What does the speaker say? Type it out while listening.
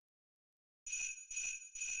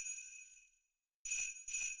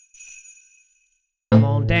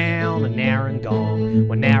on the Narrangong,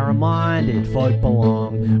 where narrow-minded folk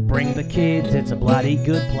belong. Bring the kids, it's a bloody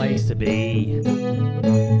good place to be.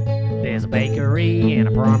 There's a bakery and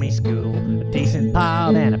a primary school, a decent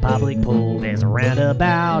pub and a public pool. There's a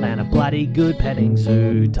roundabout and a bloody good petting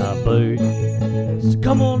zoo to boot. So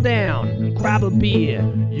come on down and grab a beer.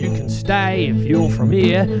 You can stay if you're from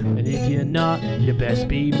here, and if you're not, you best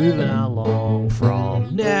be moving along.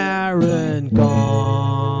 From Narrangong,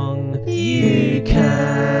 you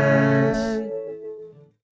can't.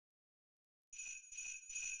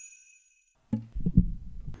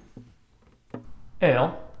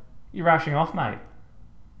 Earl, you're rushing off, mate.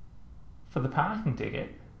 For the parking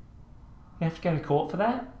ticket? You have to go to court for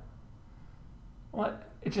that? What?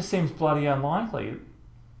 It just seems bloody unlikely.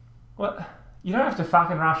 What? You don't have to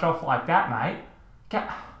fucking rush off like that, mate.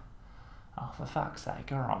 Oh, for fuck's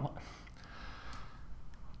sake, alright.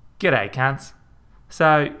 G'day, cunts.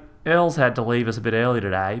 So, Earl's had to leave us a bit early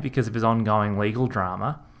today because of his ongoing legal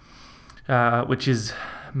drama, which is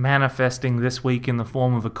manifesting this week in the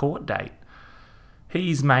form of a court date.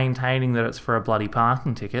 He's maintaining that it's for a bloody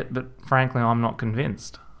parking ticket, but frankly I'm not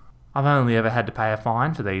convinced. I've only ever had to pay a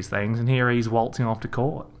fine for these things, and here he's waltzing off to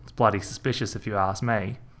court. It's bloody suspicious if you ask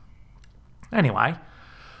me. Anyway,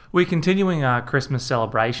 we're continuing our Christmas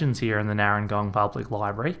celebrations here in the Narrangong Public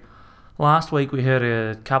Library. Last week we heard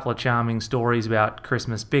a couple of charming stories about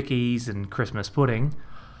Christmas bickies and Christmas pudding.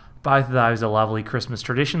 Both of those are lovely Christmas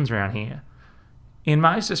traditions around here. In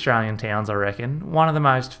most Australian towns, I reckon, one of the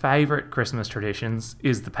most favourite Christmas traditions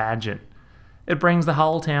is the pageant. It brings the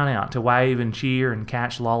whole town out to wave and cheer and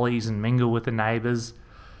catch lollies and mingle with the neighbours.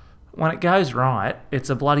 When it goes right,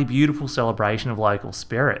 it's a bloody beautiful celebration of local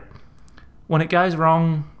spirit. When it goes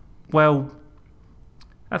wrong, well,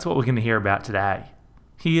 that's what we're going to hear about today.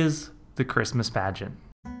 Here's the Christmas pageant.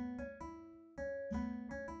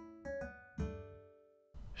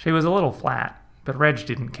 She was a little flat, but Reg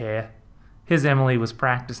didn't care. His Emily was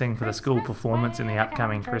practicing for the school performance in the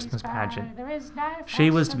upcoming Christmas pageant. She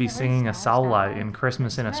was to be singing a solo in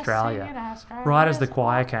Christmas in Australia, right as the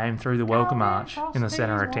choir came through the welcome arch in the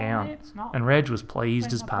centre of town, and Reg was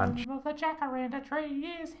pleased as punch.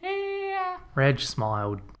 Reg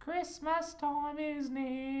smiled. Christmas time is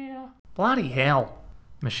near. Bloody hell,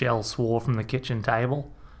 Michelle swore from the kitchen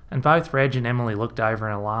table, and both Reg and Emily looked over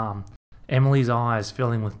in alarm, Emily's eyes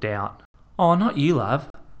filling with doubt. "Oh, not you, love,"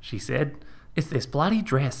 she said. "It's this bloody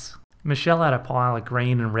dress." Michelle had a pile of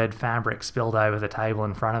green and red fabric spilled over the table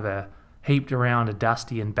in front of her, heaped around a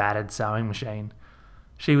dusty and battered sewing machine.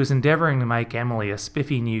 She was endeavouring to make Emily a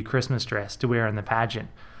spiffy new Christmas dress to wear in the pageant,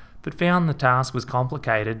 but found the task was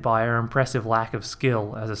complicated by her impressive lack of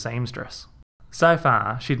skill as a seamstress. So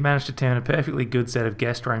far, she'd managed to turn a perfectly good set of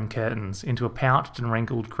guest room curtains into a pouched and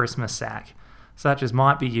wrinkled Christmas sack, such as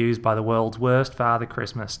might be used by the world's worst Father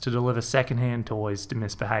Christmas to deliver second-hand toys to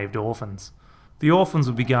misbehaved orphans. The orphans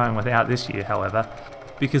would be going without this year, however,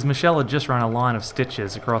 because Michelle had just run a line of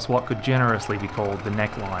stitches across what could generously be called the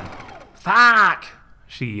neckline. "Fuck!"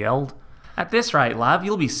 she yelled. "At this rate, love,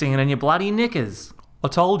 you'll be singing in your bloody knickers." "I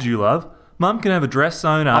told you, love. Mum can have a dress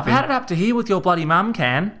sewn up." "I've had it up to here with your bloody mum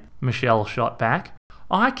can," Michelle shot back.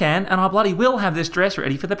 "I can, and I bloody will have this dress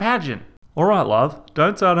ready for the pageant." "All right, love.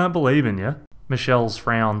 Don't say I don't believe in you." Michelle's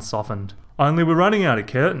frown softened. "Only we're running out of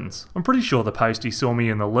curtains. I'm pretty sure the postie saw me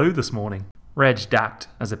in the loo this morning." Reg ducked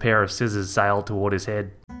as a pair of scissors sailed toward his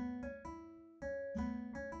head.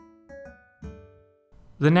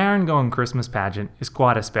 The Narrangong Christmas pageant is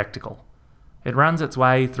quite a spectacle. It runs its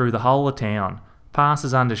way through the whole of town,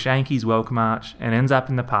 passes under Shanky's welcome arch, and ends up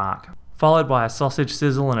in the park, followed by a sausage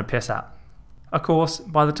sizzle and a piss-up. Of course,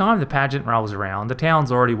 by the time the pageant rolls around, the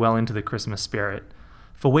town's already well into the Christmas spirit.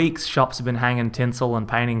 For weeks, shops have been hanging tinsel and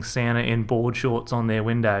painting Santa in board shorts on their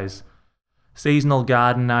windows. Seasonal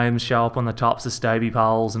garden gnomes show up on the tops of Stobie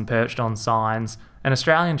poles and perched on signs, and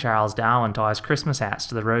Australian Charles Darwin ties Christmas hats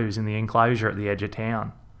to the roofs in the enclosure at the edge of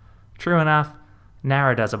town. True enough,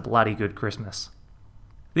 Narra does a bloody good Christmas.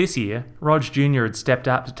 This year, Rog Jr. had stepped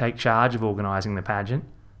up to take charge of organising the pageant.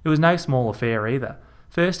 It was no small affair either.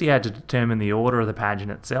 First he had to determine the order of the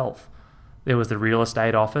pageant itself. There was the real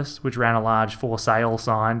estate office, which ran a large for sale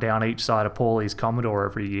sign down each side of Paulie's Commodore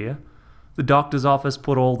every year. The doctor's office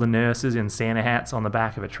put all the nurses in Santa hats on the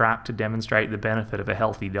back of a truck to demonstrate the benefit of a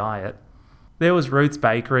healthy diet. There was Ruth's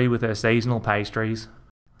Bakery with her seasonal pastries.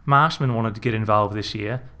 Marshman wanted to get involved this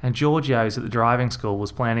year, and Giorgio's at the driving school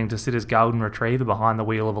was planning to sit his golden retriever behind the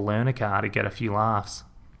wheel of a learner car to get a few laughs.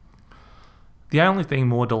 The only thing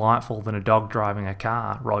more delightful than a dog driving a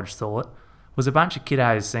car, Rog thought, was a bunch of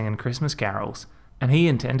kiddos singing Christmas carols, and he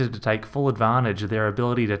intended to take full advantage of their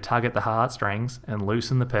ability to tug at the heartstrings and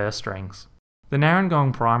loosen the purse strings. The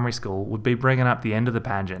Narrangong Primary School would be bringing up the end of the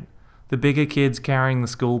pageant, the bigger kids carrying the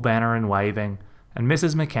school banner and waving, and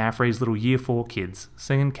Mrs. McCaffrey's little Year 4 kids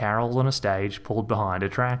singing carols on a stage pulled behind a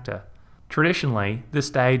tractor. Traditionally, this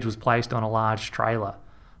stage was placed on a large trailer,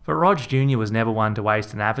 but Rog Jr. was never one to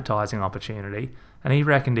waste an advertising opportunity, and he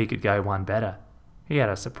reckoned he could go one better. He had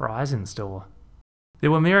a surprise in store.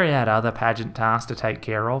 There were myriad other pageant tasks to take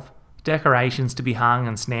care of, decorations to be hung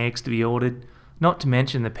and snacks to be ordered, not to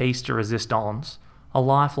mention the piece de resistance, a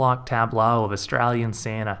lifelike tableau of Australian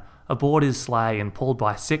Santa aboard his sleigh and pulled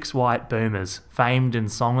by 6 white boomers, famed in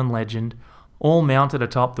song and legend, all mounted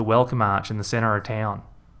atop the welcome arch in the centre of town.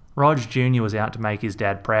 Rog Jr. was out to make his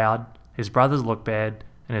dad proud, his brothers look bad,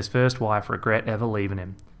 and his first wife regret ever leaving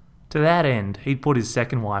him. To that end, he'd put his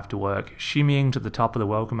second wife to work, shimmying to the top of the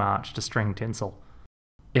welcome arch to string tinsel.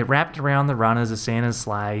 It wrapped around the runners of Santa's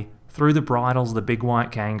sleigh, through the bridles of the big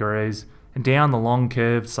white kangaroos, and down the long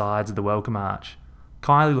curved sides of the welcome arch.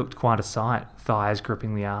 Kylie looked quite a sight, thighs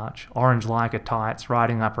gripping the arch, orange like her tights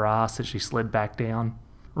riding up her ass as she slid back down.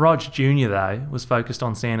 Rog Jr., though, was focused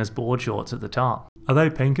on Santa's board shorts at the top. Are they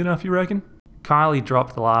pink enough, you reckon? Kylie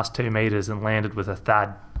dropped the last 2 metres and landed with a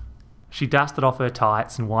thud. She dusted off her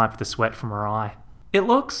tights and wiped the sweat from her eye. It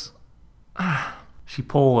looks... She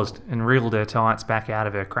paused and reeled her tights back out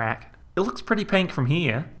of her crack. It looks pretty pink from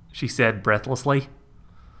here, she said breathlessly.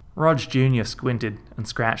 Rog Jr. squinted and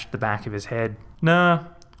scratched the back of his head. Nah,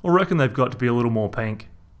 I reckon they've got to be a little more pink.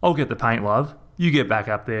 I'll get the paint, love. You get back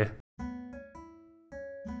up there.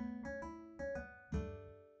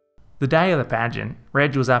 The day of the pageant,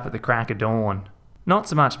 Reg was up at the crack of dawn. Not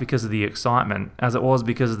so much because of the excitement, as it was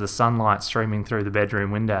because of the sunlight streaming through the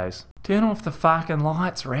bedroom windows. Turn off the fucking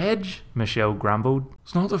lights, Reg, Michelle grumbled.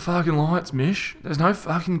 It's not the fucking lights, Mish. There's no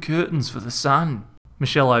fucking curtains for the sun.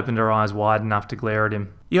 Michelle opened her eyes wide enough to glare at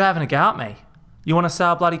him. You having a go at me? You want to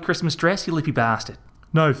sell a bloody Christmas dress, you lippy bastard?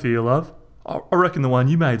 No fear, love. I reckon the one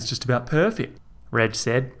you made's just about perfect, Reg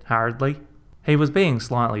said, hurriedly. He was being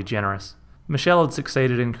slightly generous. Michelle had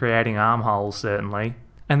succeeded in creating armholes, certainly,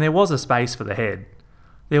 and there was a space for the head.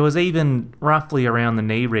 There was even, roughly around the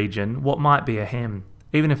knee region, what might be a hem,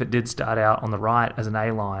 even if it did start out on the right as an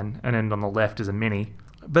A-line and end on the left as a mini.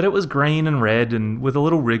 But it was green and red, and with a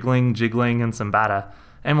little wriggling, jiggling and some batter,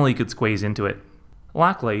 Emily could squeeze into it.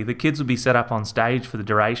 Luckily, the kids would be set up on stage for the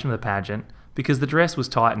duration of the pageant, because the dress was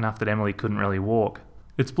tight enough that Emily couldn't really walk.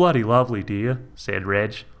 It's bloody lovely, dear, said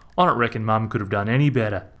Reg. I don't reckon Mum could have done any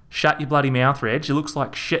better. Shut your bloody mouth, Reg, you looks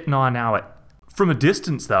like shit and I know it. From a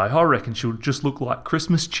distance, though, I reckon she'll just look like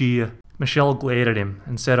Christmas cheer. Michelle glared at him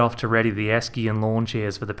and set off to ready the esky and lawn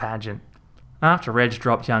chairs for the pageant. After Reg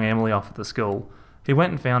dropped young Emily off at the school, he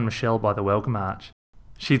went and found Michelle by the welcome arch.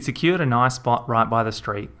 She'd secured a nice spot right by the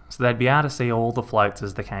street, so they'd be able to see all the floats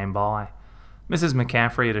as they came by. Mrs.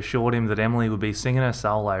 McCaffrey had assured him that Emily would be singing her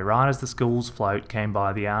solo right as the school's float came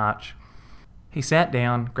by the arch. He sat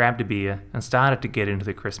down, grabbed a beer, and started to get into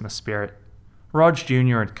the Christmas spirit. Rog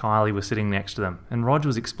Jr. and Kylie were sitting next to them, and Rog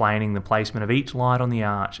was explaining the placement of each light on the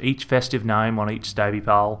arch, each festive gnome on each stovey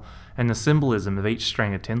pole, and the symbolism of each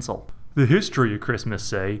string of tinsel. The history of Christmas,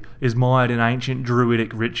 see, is mired in ancient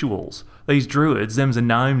druidic rituals. These druids, them's are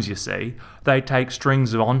gnomes, you see, they'd take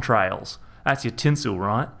strings of entrails, that's your tinsel,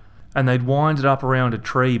 right? And they'd wind it up around a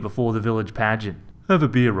tree before the village pageant. Have a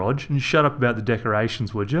beer, Rog, and shut up about the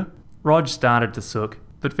decorations, would you? Rog started to sook,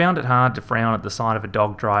 but found it hard to frown at the sight of a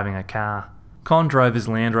dog driving a car. Con drove his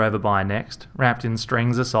Land Rover by next, wrapped in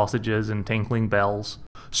strings of sausages and tinkling bells.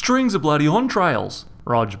 Strings of bloody entrails,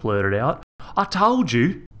 Rog blurted out. I told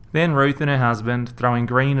you. Then Ruth and her husband, throwing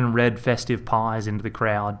green and red festive pies into the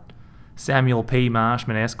crowd. Samuel P.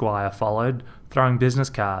 Marshman Esquire followed, throwing business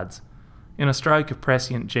cards. In a stroke of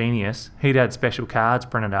prescient genius, he'd had special cards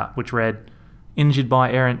printed up, which read, Injured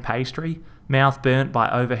by errant pastry, mouth burnt by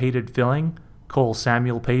overheated filling, call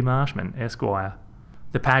Samuel P. Marshman Esquire.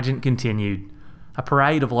 The pageant continued, a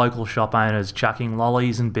parade of local shop owners chucking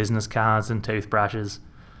lollies and business cards and toothbrushes.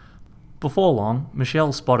 Before long,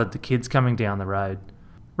 Michelle spotted the kids coming down the road.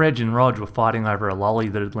 Reg and Rog were fighting over a lolly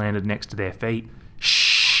that had landed next to their feet.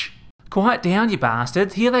 Shh! Quiet down, you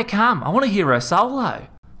bastards. Here they come. I want to hear her solo.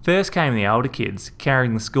 First came the older kids,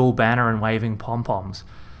 carrying the school banner and waving pom-poms,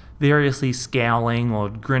 variously scowling or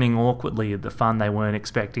grinning awkwardly at the fun they weren't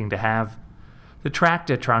expecting to have. The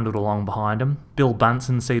tractor trundled along behind them, Bill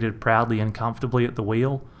Bunsen seated proudly and comfortably at the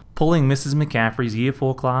wheel, pulling Mrs. McCaffrey's Year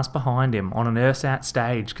 4 class behind him on an ersatz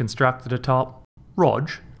stage constructed atop. Rog,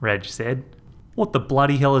 Reg said, what the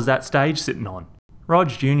bloody hell is that stage sitting on? Rog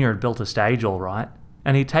Jr. had built a stage all right,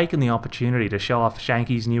 and he'd taken the opportunity to show off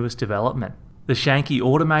Shanky's newest development, the Shanky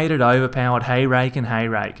automated overpowered hay rake and hay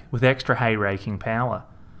rake with extra hay raking power.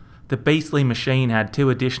 The beastly machine had 2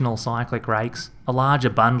 additional cyclic rakes, a larger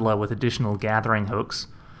bundler with additional gathering hooks,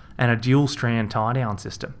 and a dual-strand tie-down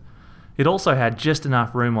system. It also had just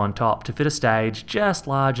enough room on top to fit a stage just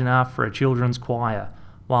large enough for a children's choir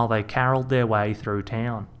while they caroled their way through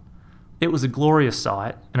town. It was a glorious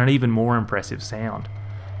sight and an even more impressive sound.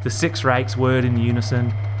 The 6 rakes whirred in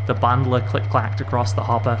unison, the bundler click-clacked across the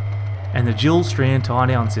hopper, and the dual-strand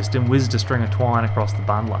tie-down system whizzed a string of twine across the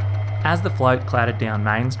bundler. As the float clattered down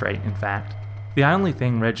Main Street, in fact, the only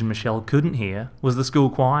thing Reg and Michelle couldn't hear was the school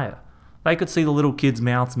choir. They could see the little kids'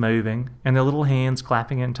 mouths moving and their little hands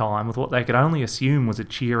clapping in time with what they could only assume was a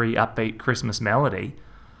cheery, upbeat Christmas melody.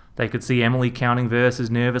 They could see Emily counting verses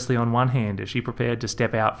nervously on one hand as she prepared to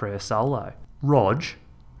step out for her solo. Rog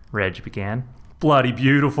began. "Bloody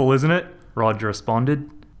beautiful, isn't it?" Rog responded.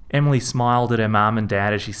 Emily smiled at her mum and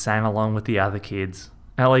dad as she sang along with the other kids.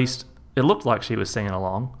 At least, it looked like she was singing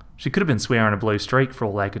along. She could have been swearing a blue streak for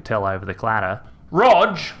all they could tell over the clatter.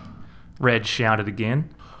 "Rog!" Reg shouted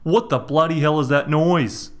again. "What the bloody hell is that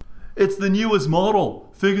noise?" "It's the newest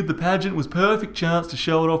model. Figured the pageant was perfect chance to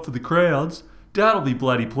show it off for the crowds. Dad'll be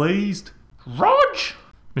bloody pleased." "Rog!"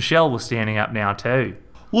 Michelle was standing up now too.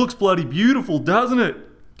 "Looks bloody beautiful, doesn't it?"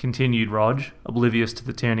 continued Rog, oblivious to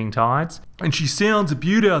the turning tides. "And she sounds a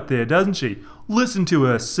beaut out there, doesn't she? Listen to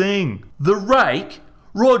her sing." "The rake?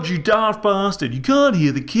 Rog, you daft bastard, you can't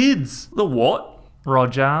hear the kids." "The what?"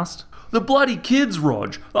 Rog asked. "The bloody kids,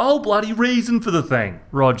 Rog. The whole bloody reason for the thing."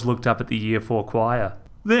 Rog looked up at the Year 4 choir.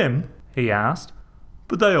 "Them?" he asked.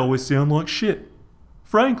 "But they always sound like shit.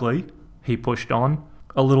 Frankly," he pushed on,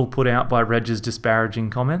 a little put out by Reg's disparaging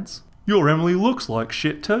comments, "your Emily looks like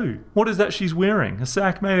shit too. What is that she's wearing? A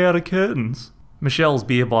sack made out of curtains?" Michelle's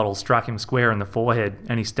beer bottle struck him square in the forehead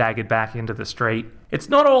and he staggered back into the street. "It's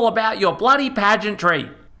not all about your bloody pageantry,"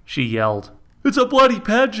 she yelled. "It's a bloody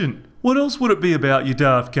pageant. What else would it be about, you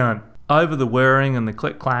daft cunt?" Over the whirring and the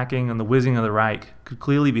click-clacking and the whizzing of the rake could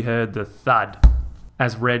clearly be heard the thud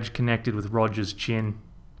as Reg connected with Roger's chin.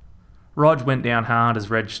 Rog went down hard as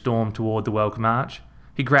Reg stormed toward the welcome arch.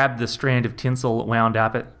 He grabbed the strand of tinsel that wound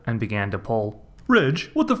up it and began to pull. "Reg,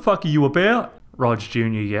 what the fuck are you about?" Rog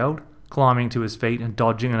Jr. yelled, climbing to his feet and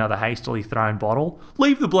dodging another hastily thrown bottle.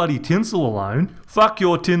 "Leave the bloody tinsel alone." "Fuck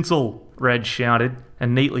your tinsel," Reg shouted,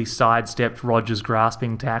 and neatly sidestepped Roger's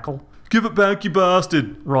grasping tackle. "Give it back, you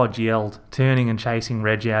bastard," Rog yelled, turning and chasing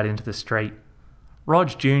Reg out into the street. Rog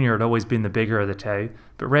Jr. had always been the bigger of the two,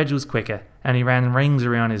 but Reg was quicker, and he ran rings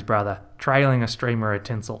around his brother, trailing a streamer of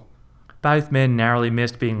tinsel. Both men narrowly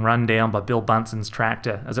missed being run down by Bill Bunson's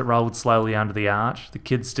tractor as it rolled slowly under the arch, the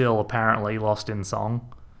kids still apparently lost in song.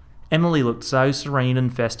 Emily looked so serene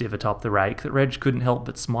and festive atop the rake that Reg couldn't help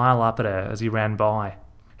but smile up at her as he ran by.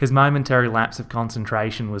 His momentary lapse of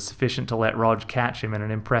concentration was sufficient to let Rog catch him in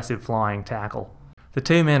an impressive flying tackle. The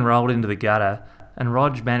two men rolled into the gutter, and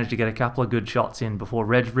Rog managed to get a couple of good shots in before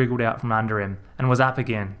Reg wriggled out from under him and was up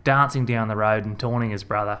again, dancing down the road and taunting his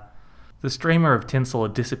brother. The streamer of tinsel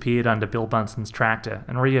had disappeared under Bill Bunson's tractor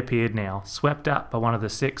and reappeared now, swept up by one of the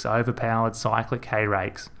 6 overpowered cyclic hay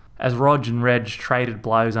rakes. As Rog and Reg traded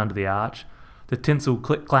blows under the arch, the tinsel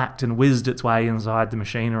click-clacked and whizzed its way inside the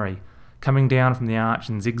machinery, coming down from the arch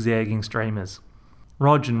in zigzagging streamers.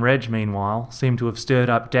 Rog and Reg, meanwhile, seemed to have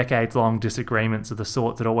stirred up decades-long disagreements of the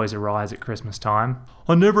sort that always arise at Christmas time.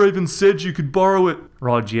 "I never even said you could borrow it,"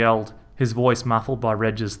 Rog yelled, his voice muffled by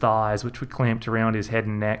Reg's thighs, which were clamped around his head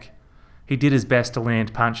and neck. He did his best to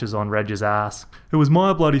land punches on Reg's ass. "It was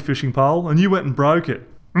my bloody fishing pole, and you went and broke it,"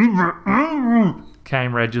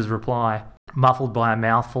 came Reg's reply, muffled by a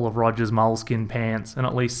mouthful of Roger's moleskin pants and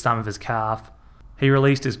at least some of his calf. He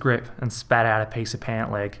released his grip and spat out a piece of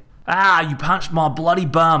pant leg. "Ah, you punched my bloody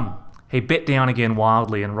bum!" He bit down again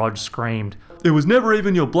wildly and Rog screamed. "It was never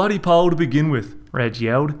even your bloody pole to begin with," Reg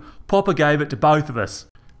yelled. "Papa gave it to both of us."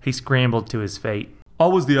 He scrambled to his feet. "I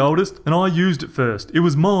was the oldest and I used it first. It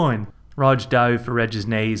was mine." Rog dove for Reg's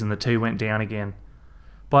knees and the two went down again.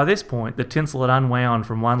 By this point, the tinsel had unwound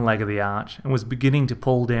from one leg of the arch and was beginning to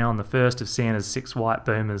pull down the first of Santa's 6 white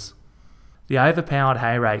boomers. The overpowered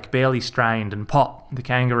hay rake barely strained and pop, the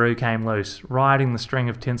kangaroo came loose, riding the string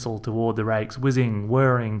of tinsel toward the rakes, whizzing,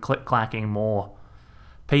 whirring, click-clacking more.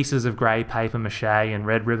 Pieces of grey paper mache and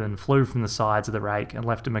red ribbon flew from the sides of the rake and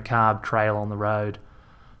left a macabre trail on the road.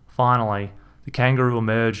 Finally, the kangaroo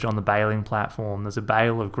emerged on the baling platform as a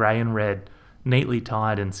bale of grey and red, neatly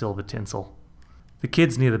tied in silver tinsel. The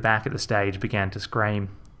kids near the back of the stage began to scream.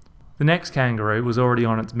 The next kangaroo was already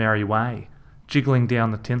on its merry way, jiggling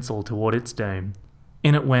down the tinsel toward its doom.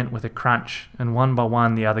 In it went with a crunch, and one by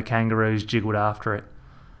one the other kangaroos jiggled after it.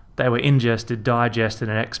 They were ingested, digested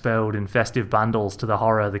and expelled in festive bundles to the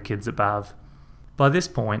horror of the kids above. By this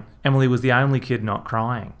point, Emily was the only kid not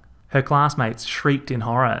crying. Her classmates shrieked in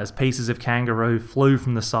horror as pieces of kangaroo flew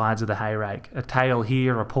from the sides of the hayrake, a tail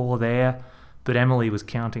here, a paw there, but Emily was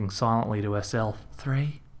counting silently to herself.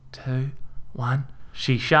 3, 2, 1.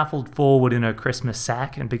 She shuffled forward in her Christmas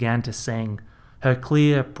sack and began to sing. Her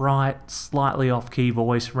clear, bright, slightly off-key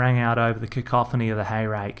voice rang out over the cacophony of the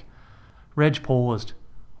hayrake. Reg paused,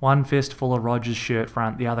 one fist full of Roger's shirt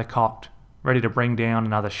front, the other cocked, ready to bring down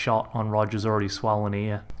another shot on Roger's already swollen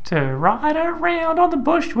ear. To ride around on the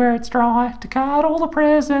bush where it's dry, to cut all the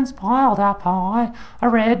presents piled up high. A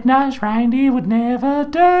red-nosed reindeer would never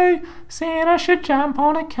do. Santa should jump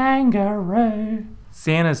on a kangaroo.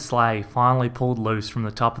 Santa's sleigh finally pulled loose from the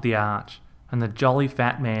top of the arch, and the jolly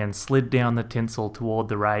fat man slid down the tinsel toward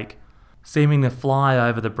the rake, seeming to fly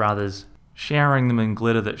over the brothers, showering them in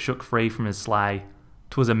glitter that shook free from his sleigh.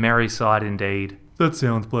 'Twas a merry sight indeed. "That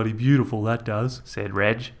sounds bloody beautiful, that does," said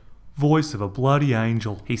Reg. "Voice of a bloody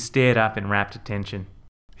angel." He stared up in rapt attention.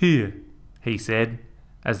 "Here," he said,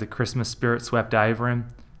 as the Christmas spirit swept over him.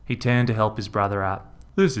 He turned to help his brother up.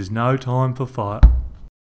 "This is no time for fight."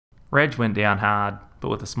 Reg went down hard, but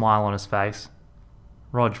with a smile on his face.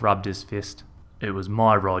 Rog rubbed his fist. "It was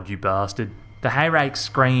my rod, you bastard." The hayrake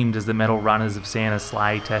screamed as the metal runners of Santa's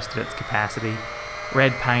sleigh tested its capacity.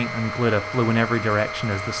 Red paint and glitter flew in every direction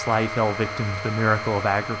as the sleigh fell victim to the miracle of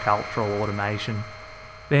agricultural automation.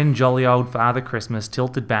 Then jolly old Father Christmas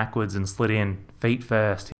tilted backwards and slid in, feet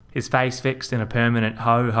first, his face fixed in a permanent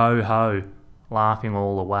ho ho ho, laughing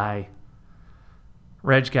all the way.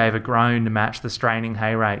 Reg gave a groan to match the straining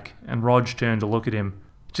hayrake, and Rog turned to look at him,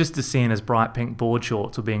 just as Santa's bright pink board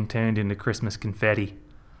shorts were being turned into Christmas confetti.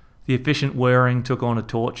 The efficient whirring took on a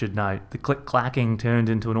tortured note, the click-clacking turned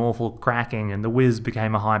into an awful cracking, and the whiz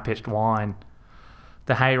became a high-pitched whine.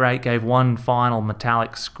 The hayrake gave one final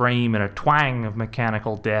metallic scream and a twang of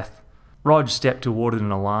mechanical death. Rog stepped toward it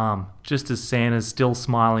in alarm, just as Santa's still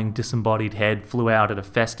smiling disembodied head flew out at a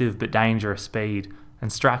festive but dangerous speed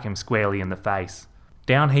and struck him squarely in the face.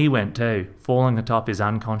 Down he went too, falling atop his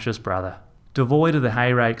unconscious brother. Devoid of the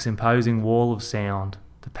hayrake's imposing wall of sound,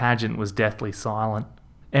 the pageant was deathly silent.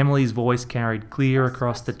 Emily's voice carried clear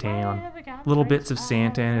across the town. Little bits of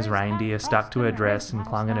Santa and his reindeer stuck to her dress and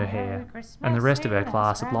clung in her hair, and the rest of her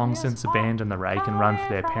class had long since abandoned the rake and run for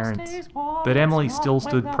their parents. But Emily still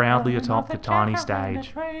stood proudly atop the tiny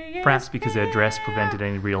stage, perhaps because her dress prevented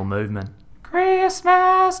any real movement.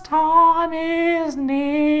 Christmas time is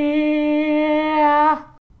near.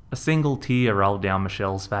 A single tear rolled down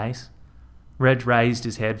Michelle's face. Reg raised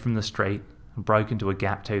his head from the street and broke into a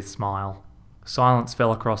gap-toothed smile. Silence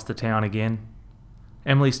fell across the town again.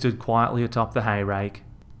 Emily stood quietly atop the hayrake.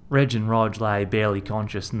 Reg and Rog lay barely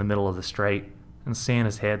conscious in the middle of the street, and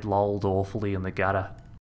Santa's head lolled awfully in the gutter.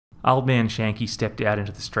 Old Man Shanky stepped out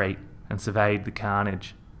into the street and surveyed the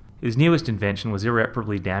carnage. His newest invention was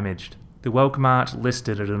irreparably damaged. The welcome arch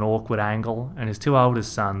listed at an awkward angle, and his two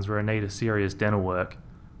oldest sons were in need of serious dental work.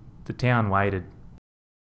 The town waited.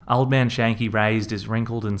 Old Man Shanky raised his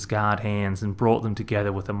wrinkled and scarred hands and brought them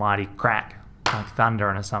together with a mighty crack, like thunder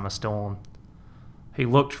in a summer storm. He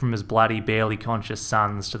looked from his bloody, barely conscious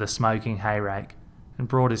sons to the smoking hayrake and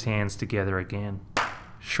brought his hands together again.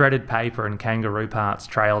 Shredded paper and kangaroo parts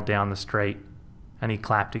trailed down the street, and he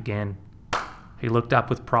clapped again. He looked up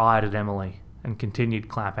with pride at Emily and continued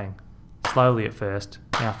clapping, slowly at first,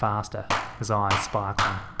 now faster, his eyes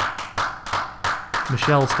sparkling.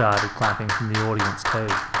 Michelle started clapping from the audience too,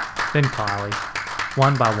 then Kylie.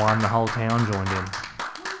 One by one, the whole town joined in.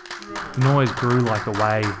 The noise grew like a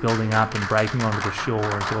wave, building up and breaking onto the shore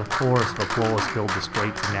until a chorus of applause filled the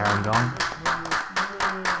streets of Narrangong.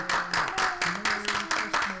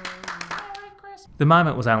 The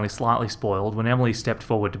moment was only slightly spoiled when Emily stepped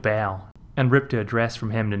forward to bow and ripped her dress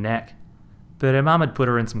from hem to neck. But her mum had put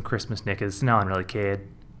her in some Christmas knickers, so no one really cared.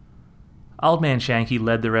 Old Man Shanky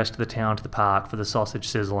led the rest of the town to the park for the sausage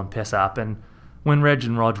sizzle and piss up, and when Reg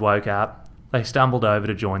and Rog woke up, they stumbled over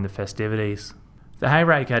to join the festivities. The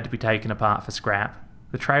hayrake had to be taken apart for scrap.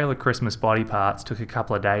 The trailer Christmas body parts took a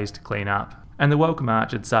couple of days to clean up, and the welcome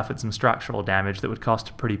arch had suffered some structural damage that would cost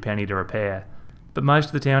a pretty penny to repair. But most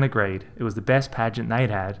of the town agreed it was the best pageant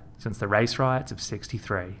they'd had since the race riots of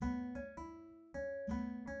 '63.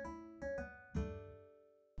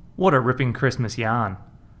 What a ripping Christmas yarn.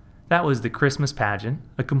 That was the Christmas pageant,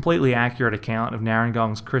 a completely accurate account of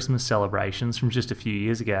Narrangong's Christmas celebrations from just a few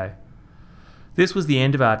years ago. This was the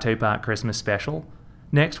end of our two-part Christmas special.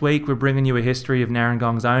 Next week we're bringing you a history of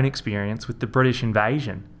Narrangong's own experience with the British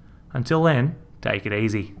invasion. Until then, take it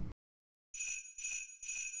easy.